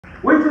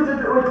Wait, guys.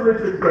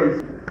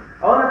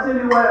 I want to tell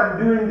you why I'm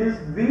doing this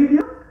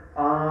video.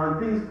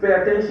 Please pay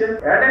attention.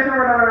 What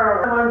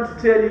I want to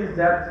tell you is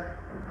that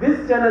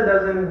this channel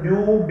doesn't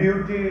do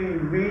beauty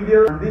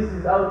videos. This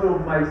is out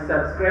of my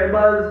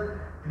subscribers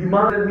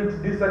demanded me to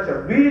do such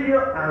a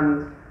video,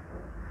 and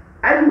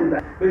I do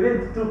that. But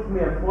it took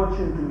me a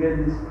fortune to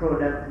get this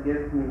product, to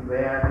get me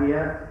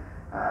here.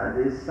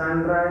 The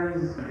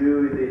sunrise,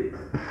 do with it.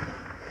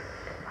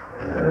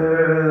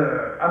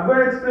 I'm going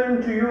to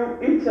explain to you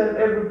each and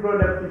every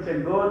product which I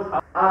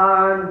got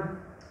and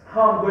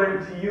how I'm going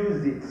to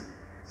use it.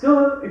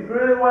 So if you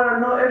really want to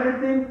know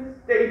everything,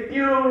 stay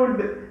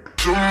tuned.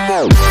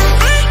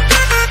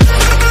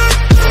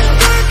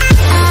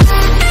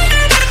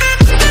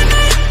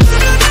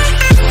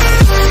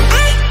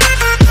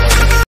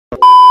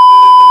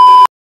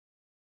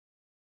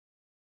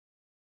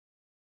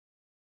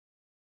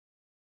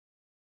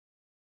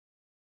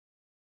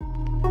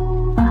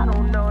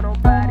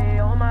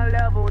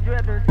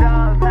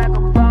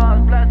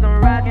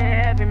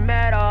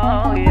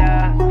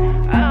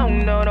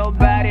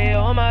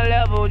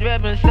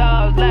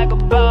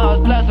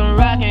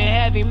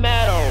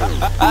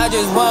 I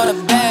just want a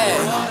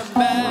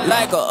bag,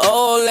 like an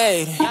old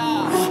lady.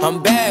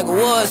 I'm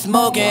backwoods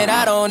smoking,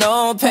 I don't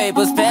own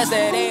papers, pass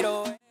that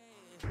 808.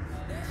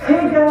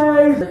 Hey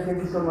guys,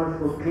 thank you so much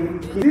for clicking.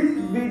 This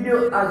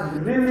video has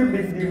really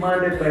been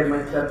demanded by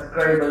my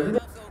subscribers,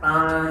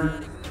 and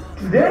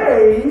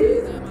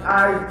today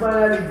I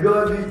finally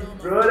got this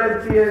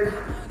product here.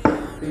 I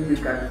think you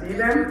can see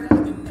them.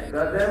 I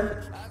got them.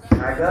 I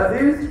got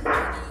this.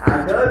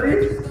 I got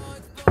this.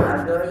 I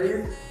got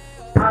this.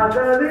 I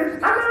got this.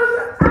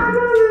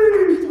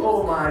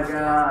 Oh my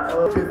god.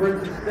 Okay, we're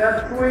going to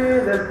start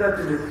with, let's start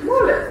with the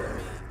smallest.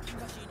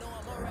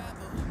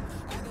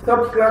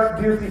 Top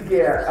class beauty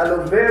care,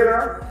 aloe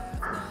vera,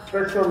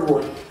 special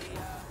wash,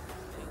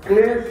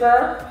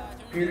 cleanser,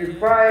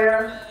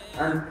 purifier,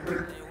 and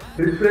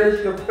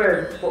refresh your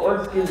face for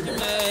all skin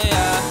types.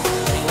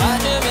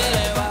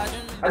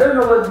 I don't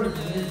know what this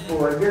is used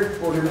for. I guess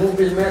for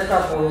removing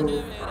makeup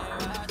or.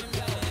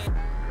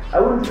 I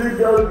won't read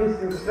all these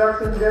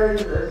instructions,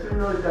 guys. As you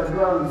know, you can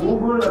go and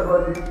Google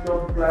about this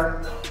top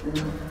class. If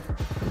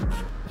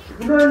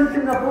you know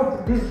anything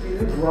about this, you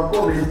need to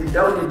comment it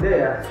down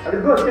there. I'll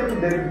go check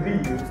the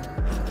review.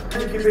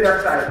 Let's keep it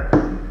aside.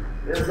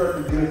 Let's go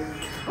to this.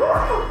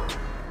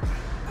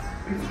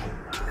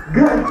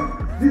 Guys,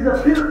 this is a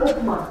peel-off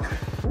mask.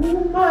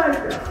 Oh my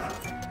god.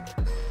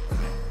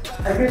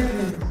 I guess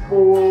it's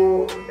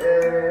for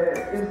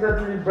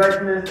instantly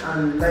brightness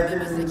and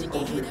lightening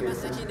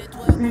complications.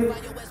 See,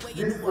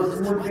 this was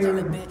smoothing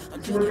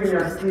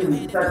your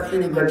skin, such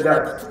things like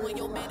that.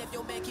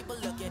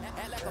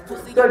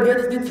 So I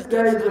guess this,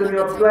 guys, when you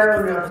apply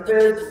on your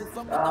face,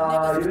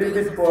 you leave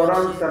it for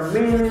around some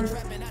minutes.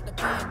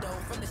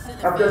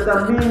 After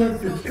some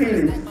minutes, you peel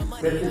it.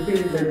 But you peel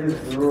it like this.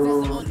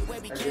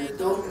 I guess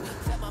so.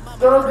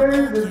 So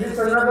guys, with this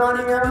another one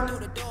here.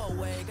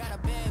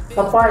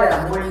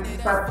 Papaya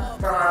moisture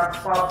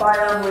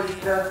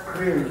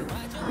cream.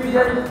 See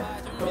guys,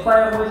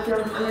 papaya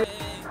moisture cream.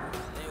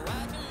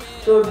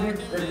 So this,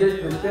 I guess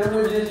the same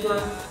with this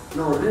one.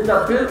 No, this is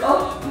a peel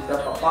off, this is a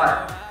papaya.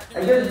 I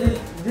guess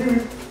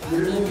this will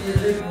remove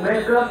this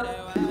makeup.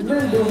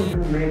 Men don't do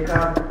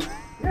makeup.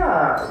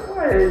 Yeah,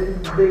 why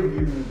did they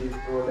give me this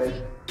product?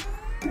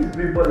 These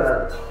people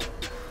are,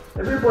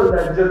 the people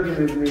that are joking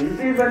with me. You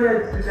see, even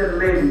it's a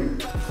lady.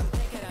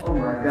 Oh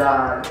my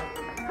god.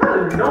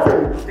 Oh no!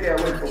 Stay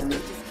away from me.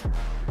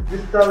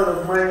 This towel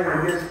of mine,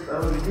 I guess I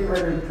was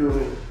given it to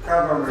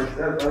cover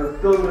myself. I was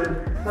told when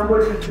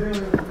somebody is doing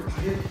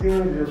these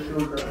things, you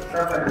should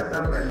cover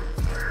yourself and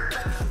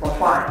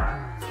papaya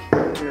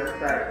to your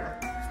side.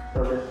 So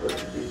let's go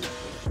to this.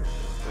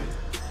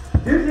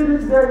 Do you see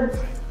this, guys?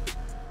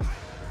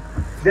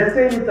 They're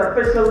saying it's a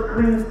facial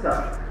cleanser.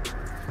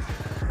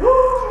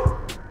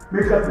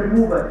 Makeup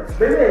remover.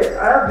 Baby, I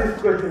have this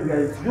question,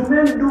 guys. Do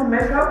men do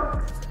makeup?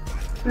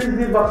 Please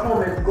leave a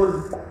comment,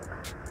 because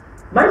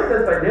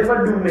myself, I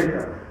never do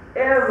makeup.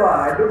 Ever.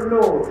 I don't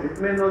know if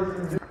men also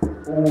do.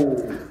 Oh.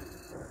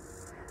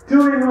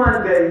 2-in-1,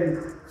 guys.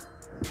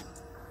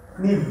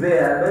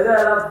 Nivea. But I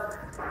have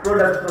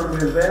products from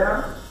Nivea.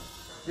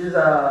 These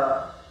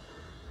are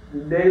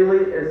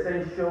daily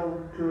essential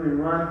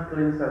 2-in-1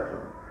 cleanser.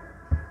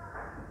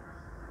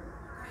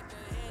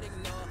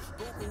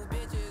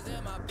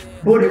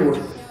 Body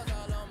wash.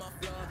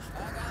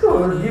 So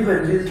given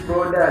this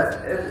product,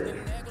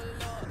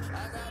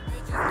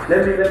 let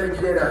me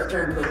get a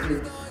sense of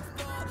it.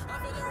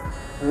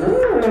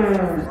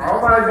 Oh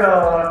my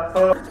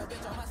god.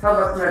 Have a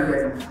smell,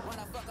 guys.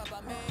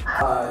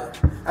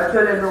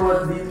 Actually, I know what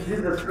this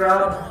is. A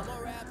scrub.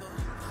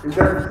 You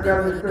gotta scrub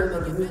your face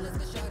like this.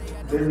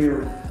 Then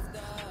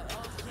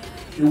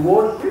you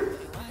wash it.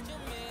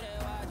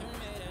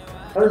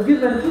 I was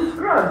given 2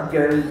 scrubs,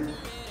 guys.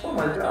 Oh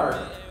my god.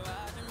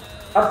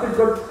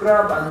 Apricot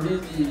scrub, and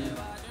this is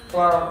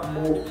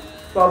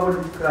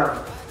body scrub.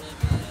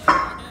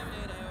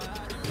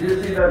 Do you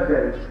see that,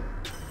 guys?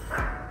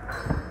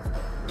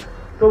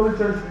 So which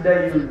one should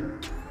I use?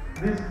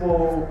 This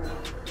for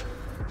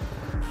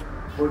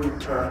body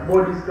scrub.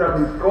 Body scrub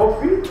with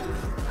coffee.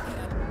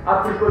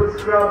 Apricot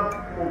scrub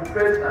for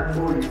face and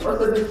body.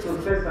 Also this for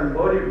face and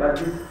body, but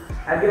this,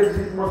 I guess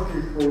this mostly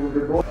is for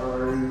the body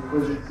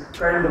because it's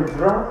kind of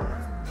rough.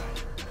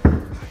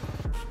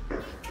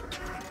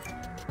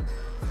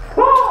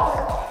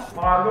 Oh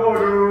my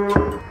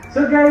god!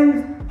 So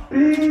guys,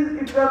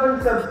 please, if you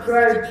haven't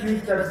subscribed,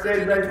 please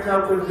subscribe right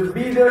now because the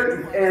video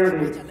is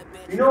ending.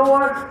 You know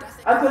what?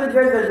 Actually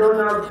guys, I don't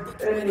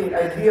have any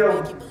idea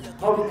of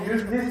how to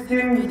use these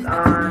things,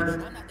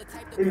 and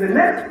in the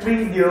next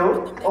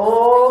video,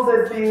 all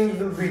the things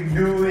we'll be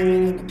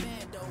doing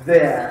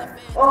there.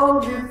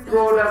 All these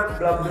products,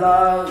 blah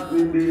blah,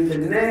 will be in the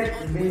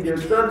next video.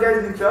 So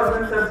guys, if you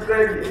haven't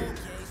subscribed yet,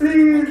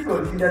 please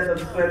consider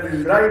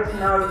subscribing right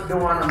now if you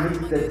don't want to miss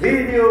the video.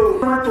 Thank you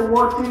so much for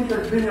watching. It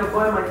has been your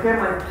boy, my Kill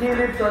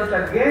once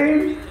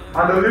again. And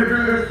I'll leave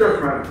you this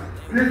stuff, man.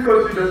 Please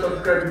consider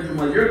subscribing to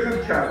my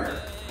YouTube channel.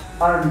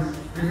 And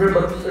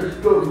remember to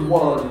explore the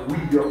world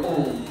with your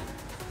own.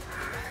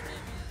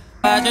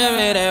 Watch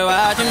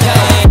me.